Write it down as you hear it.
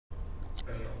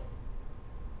Fail.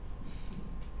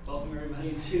 Welcome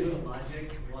everybody to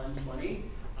Logic 120.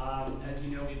 As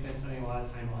you know, we've been spending a lot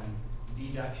of time on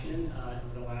deduction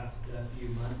over the last few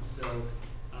months. So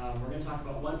we're going to talk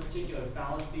about one particular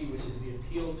fallacy, which is the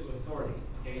appeal to authority.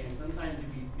 Okay, and sometimes if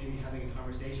you may be having a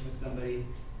conversation with somebody,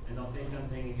 and they'll say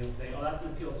something, and you'll say, "Oh, that's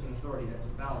an appeal to an authority. That's a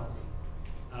fallacy."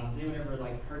 Has anyone ever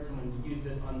heard someone use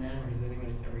this on them, or has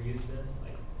anyone ever used this?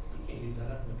 You can't use that.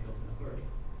 That's an appeal to an authority.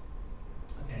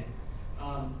 Okay.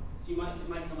 So it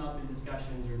might come up in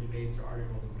discussions or debates or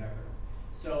articles or whatever.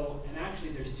 So, and actually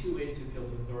there's two ways to appeal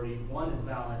to authority. One is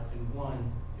valid and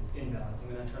one is invalid. So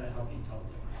I'm going to try to help you tell the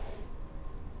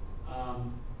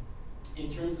difference. In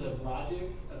terms of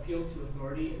logic, appeal to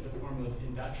authority is a form of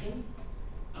induction.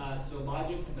 So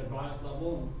logic at the broadest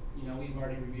level, we've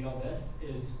already reviewed all this,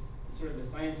 is sort of the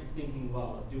science of thinking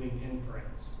well, of doing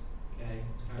inference. Okay,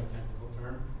 it's kind of a technical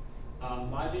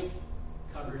term. Logic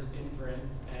covers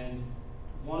inference, and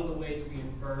one of the ways we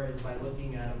infer is by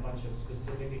looking at a bunch of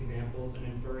specific examples and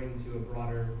inferring to a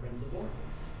broader principle.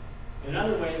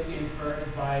 Another way that we infer is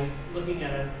by looking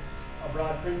at a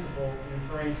broad principle and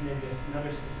inferring to maybe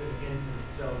another specific instance.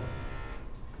 So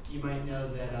you might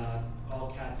know that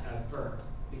all cats have fur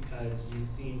because you've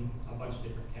seen a bunch of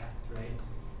different cats, right?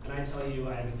 And I tell you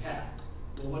I have a cat.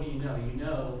 Well, what do you know? You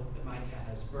know that my cat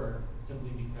has fur simply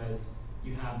because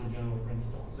you have the general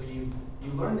principle. So you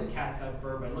learn that cats have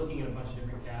fur by looking at a bunch of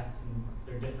different cats, and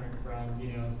they're different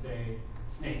from, say,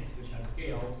 snakes, which have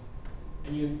scales.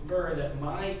 And you infer that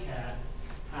my cat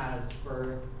has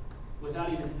fur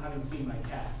without even having seen my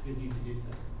cat, because you deduce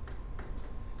it.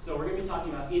 So we're going to be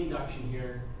talking about induction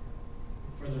here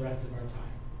for the rest of our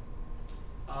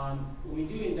time. When we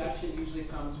do induction, it usually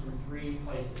comes from three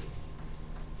places.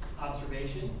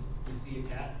 Observation, you see a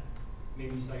cat.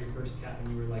 Maybe you saw your first cat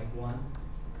when you were like 1,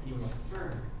 and you were like,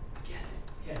 fur, get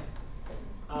it, okay.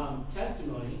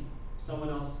 Testimony, someone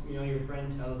else, your friend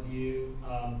tells you,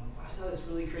 I saw this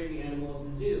really crazy animal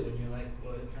at the zoo, and you're like,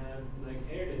 what kind of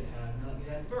hair did it have? And it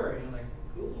had fur, and you're like,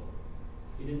 cool.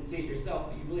 You didn't see it yourself,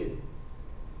 but you believe it.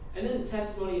 And then the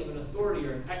testimony of an authority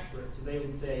or an expert, so they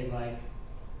would say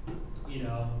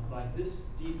this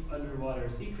deep underwater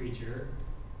sea creature,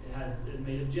 is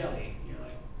made of jelly. And you're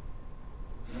like,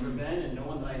 never been, and no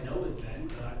one that I know has been,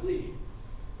 but I believe.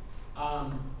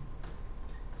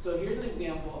 So here's an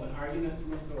example of an argument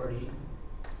from authority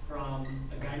from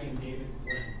a guy named David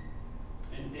Flynn.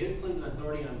 And David Flynn's an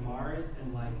authority on Mars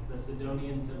and the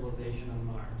Sidonian civilization on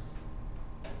Mars.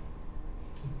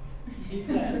 He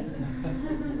says,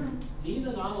 these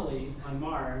anomalies on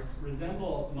Mars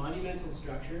resemble monumental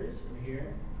structures, over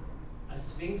here, a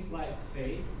sphinx-like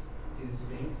face, see the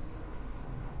sphinx,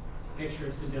 picture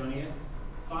of Sidonia,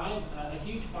 a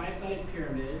huge 5-sided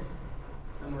pyramid,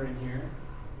 somewhere in here,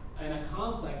 and a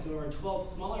complex of over 12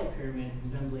 smaller pyramids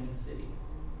resembling a city.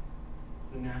 It's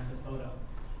the NASA photo.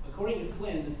 According to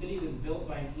Flynn, the city was built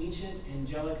by an ancient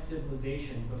angelic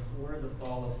civilization before the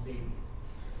fall of Satan.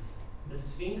 The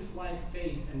sphinx-like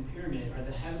face and pyramid are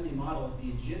the heavenly models the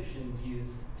Egyptians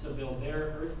used to build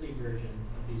their earthly versions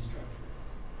of these structures.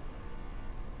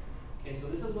 Okay, so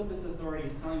this is what this authority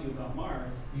is telling you about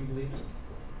Mars. Do you believe it?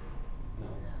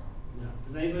 No.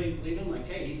 Does anybody believe him?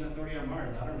 Hey, he's an authority on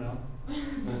Mars. I don't know.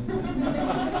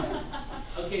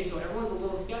 Okay, so everyone's a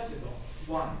little skeptical.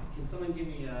 Why? Can someone give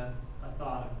me a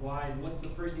thought of why? What's the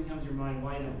first thing that comes to your mind?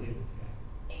 Why you don't believe this guy?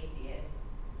 Atheist.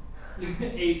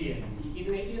 Atheist. He's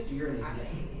an atheist, or you're an atheist? I'm an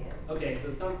atheist. Okay, so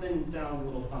something sounds a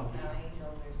little funky. No,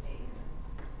 angels are Satan.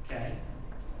 Okay.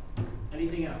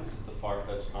 Anything else? This is the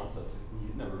far-fetched concept.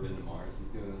 He's never been to Mars. He's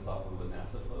doing this off of a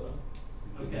NASA photo.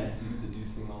 He's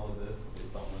deducing all of this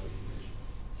based on no information.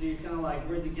 So you're kind of like,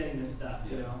 where's he getting this stuff?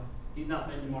 Yes. He's not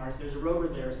been to Mars. There's a rover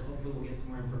there, so hopefully we'll get some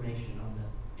more information on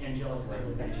the angelic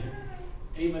civilization.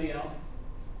 Anybody else?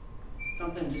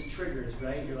 Something just triggers,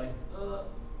 right? You're like,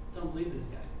 don't believe this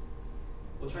guy.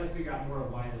 We'll try to figure out more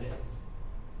of why it is.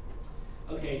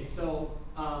 Okay, so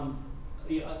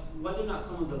whether or not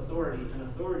someone's authority, an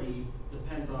authority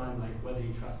depends on whether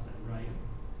you trust them, right?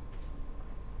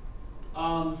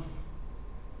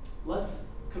 Let's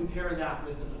compare that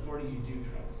with an authority you do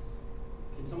trust.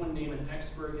 Can someone name an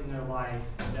expert in their life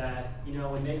that,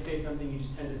 when they say something, you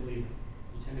just tend to believe it?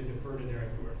 You tend to defer to their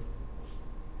authority.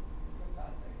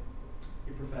 Professors.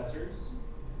 Your professors?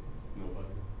 Nobody.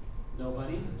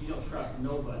 Nobody? You don't trust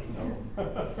nobody. No.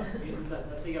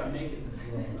 That's how you gotta make it in this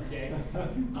world, okay?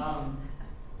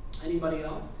 Anybody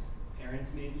else?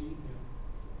 Parents, maybe?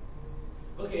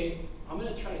 Okay, I'm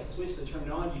gonna try to switch the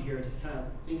terminology here to kind of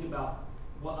think about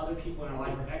what other people in our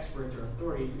life are experts or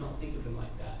authorities. We don't think of them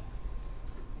like that.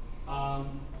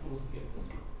 We'll skip this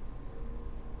one.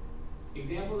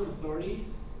 Examples of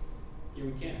authorities, your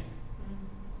mechanic.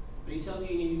 But he tells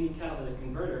you need a new catalytic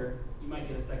converter, you might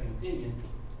get a second opinion,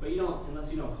 but you don't,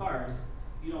 unless you know cars,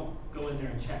 you don't go in there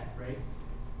and check, right?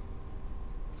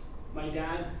 My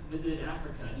dad visited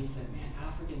Africa, and he said, man,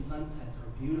 African sunsets are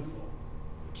beautiful,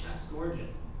 they're just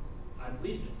gorgeous. I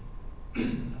believed it.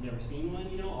 I've never seen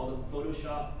one, all the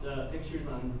photoshopped pictures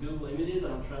on Google Images, I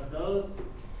don't trust those.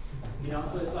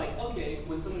 So it's like, okay,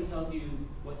 when someone tells you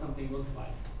what something looks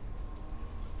like,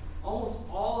 almost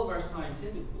all of our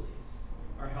scientific beliefs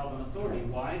are held on authority.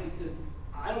 Why? Because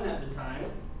I don't have the time,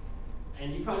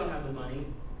 and you probably don't have the money,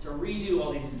 to redo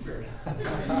all these experiments.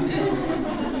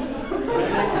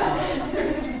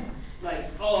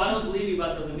 Like, oh, I don't believe you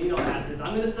about those amino acids.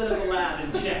 I'm going to set up a lab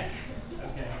and check.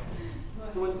 Okay.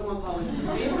 So when someone publishes a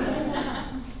paper,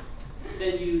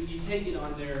 then you take it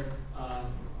on their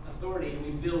authority, and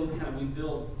we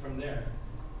build from there.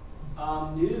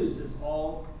 News is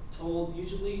all told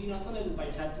usually, sometimes it's by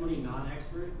testimony,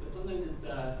 non-expert, but sometimes it's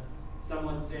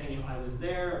someone saying, I was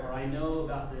there, or I know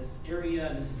about this area,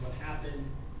 and this is what happened.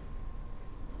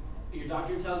 Your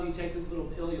doctor tells you take this little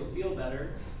pill, you'll feel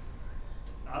better.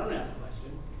 I don't ask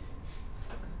questions.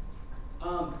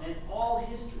 And all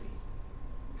history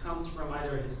comes from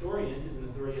either a historian, who's an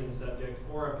authority on the subject,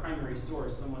 or a primary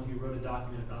source, someone who wrote a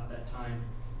document about that time,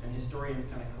 and historians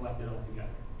kind of collect it all together.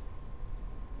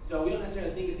 So we don't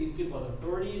necessarily think of these people as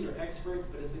authorities or experts,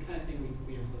 but it's the kind of thing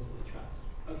we implicitly trust.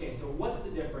 Okay, so what's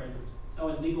the difference? Oh,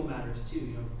 in legal matters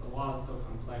too. The law is so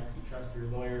complex. You trust your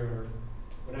lawyer or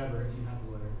whatever if you have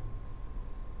a lawyer,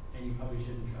 and you probably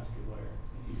shouldn't trust your lawyer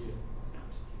if you do.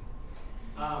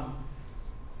 No, I'm just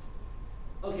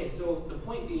kidding. Okay, so the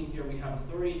point being here, we have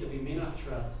authorities that we may not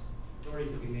trust,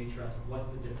 authorities that we may trust. What's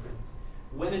the difference?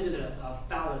 When is it a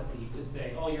fallacy to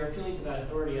say, oh, you're appealing to that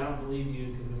authority, I don't believe you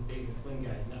because this David Flynn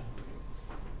guy's nuts?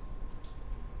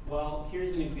 Well,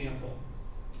 here's an example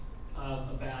of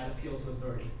a bad appeal to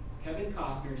authority. Kevin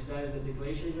Costner says that the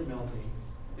glaciers are melting,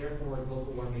 therefore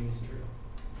global warming is true.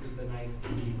 This is the nice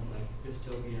 80s,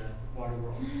 dystopia water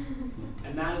world.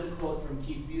 And that is a quote from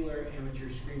Keith Buhler, amateur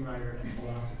screenwriter and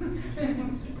philosopher.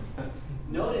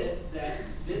 Notice that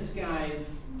this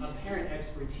guy's apparent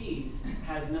expertise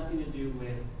has nothing to do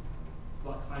with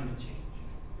climate change.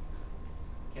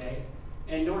 Okay?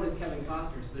 And nor does Kevin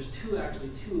Costner. So there's two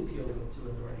appeals to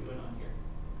authority going on here.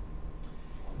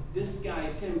 This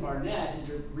guy, Tim Barnett, who's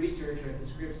a researcher at the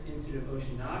Scripps Institute of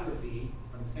Oceanography,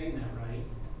 if I'm saying that right,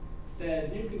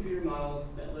 says new computer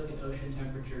models that look at ocean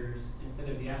temperatures instead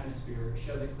of the atmosphere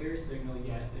show the clear signal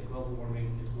yet that global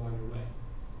warming is well underway.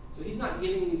 So he's not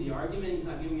giving me the argument, he's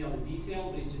not giving me all the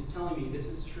detail, but he's just telling me this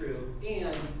is true,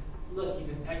 and look, he's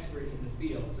an expert in the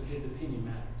field, so his opinion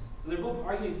matters. So they're both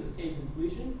arguing for the same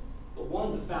conclusion, but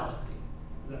one's a fallacy.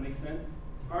 Does that make sense?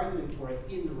 It's arguing for it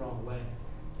in the wrong way.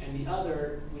 And the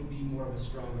other would be more of a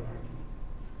stronger argument.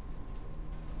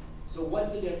 So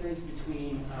what's the difference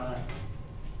between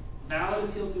valid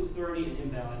appeal to authority and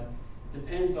invalid?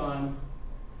 Depends on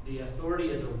the authority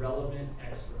as a relevant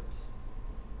expert.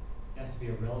 It has to be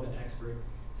a relevant expert.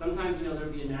 Sometimes,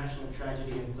 there'll be a national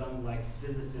tragedy and some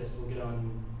physicist will get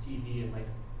on TV and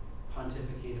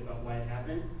pontificate about why it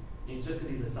happened. And it's just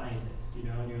because he's a scientist, and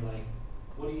you're like,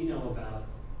 what do you know about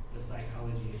the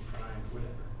psychology of crime,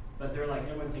 whatever. But they're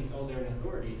everyone thinks, oh, they're an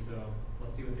authority, so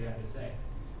let's see what they have to say.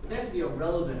 But they have to be a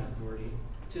relevant authority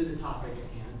to the topic at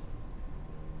hand.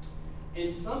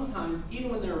 And sometimes,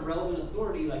 even when they're a relevant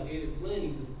authority, like David Flynn,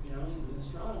 he's an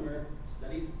astronomer,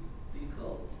 studies the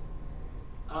occult.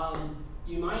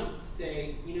 You might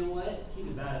say, you know what, he's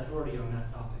a bad authority on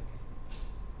that topic.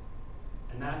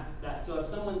 And that's that. So if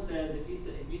someone says, if you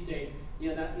say,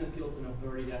 that's an appeal to an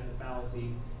authority, that's a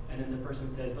fallacy, and then the person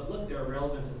says, but look, they're a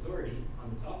relevant authority on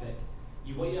the topic,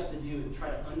 what you have to do is try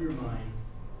to undermine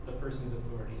the person's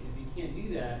authority. If you can't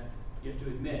do that, you have to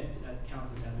admit that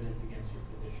counts as evidence against your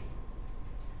position.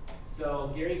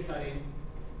 So Gary Cutting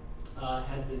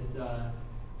has this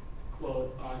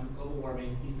quote on global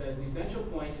warming. He says, the essential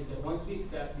point is that once we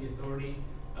accept the authority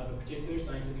of a particular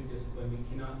scientific discipline, we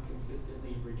cannot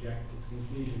consistently reject its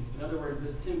conclusions. In other words,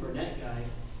 this Tim Burnett guy,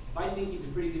 if I think he's a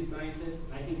pretty good scientist,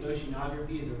 and I think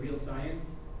oceanography is a real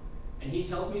science, and he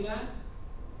tells me that,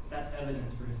 that's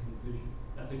evidence for his conclusion.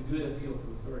 That's a good appeal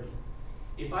to authority.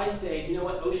 If I say, you know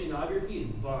what, oceanography is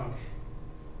bunk,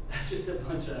 that's just a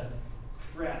bunch of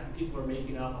crap that people are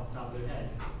making up off the top of their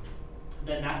heads,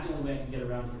 then that's the only way I can get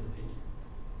around his opinion.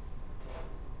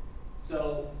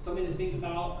 So something to think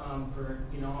about for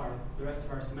the rest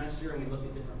of our semester, and we look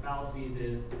at different fallacies,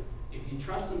 is if you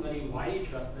trust somebody, why do you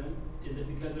trust them? Is it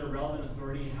because they're a relevant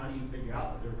authority, and how do you figure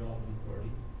out that they're a relevant authority?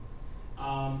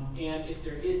 And if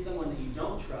there is someone that you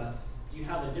don't trust, you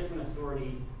have a different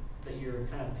authority that you're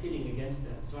kind of pitting against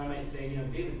them. So I might say, you know,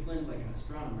 David Flynn's like an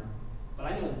astronomer, but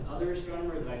I know this other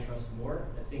astronomer that I trust more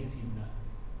that thinks he's nuts.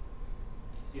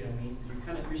 See what I mean? So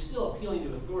you're still appealing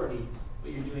to authority,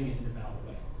 but you're doing it in a valid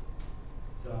way.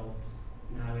 So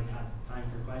now we have time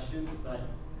for questions, but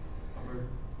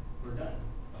we're done.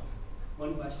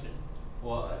 One question.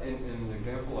 Well, in an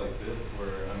example like this,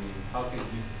 where I mean, how can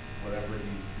you, whatever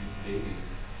he's stating,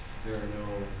 there are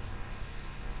no,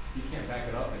 he can't back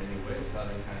it up in any way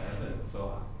without any kind of evidence.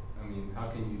 So, I mean, how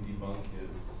can you debunk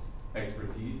his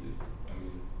expertise? If, I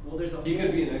mean, well, there's a he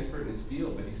could be an expert in his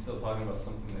field, but he's still talking about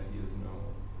something that he has no.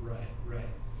 Right.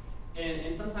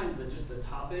 And sometimes just the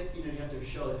topic, you know, you have to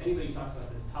show that anybody talks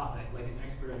about this topic, like an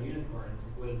expert on unicorns,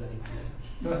 what does that even mean?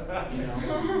 You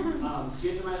know? So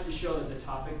you have to show that the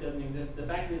topic doesn't exist. The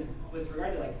fact is, with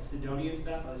regard to like Sidonian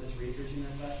stuff, I was just researching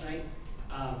this last night.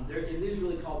 It is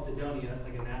really called Sidonia, that's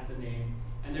like a NASA name.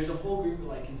 And there's a whole group of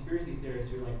like conspiracy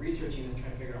theorists who are like researching this,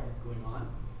 trying to figure out what's going on.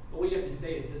 But what you have to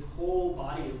say is this whole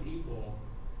body of people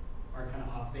are kind of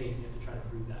off base, and you have to try to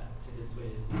prove that to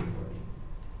dissuade his authority.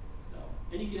 So,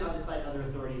 and you can cite other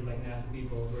authorities like NASA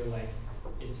people who are like,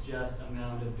 it's just a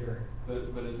mound of dirt.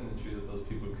 But isn't it true that those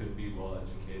people could be well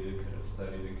educated, could have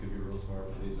studied, and could be real smart,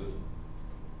 but they just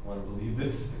want to believe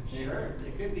this? Sure,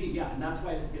 it could be, yeah, and that's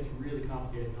why this gets really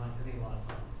complicated and I think a lot of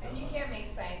fun. So. And you can't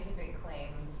make scientific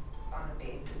claims on the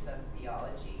basis of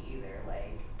theology.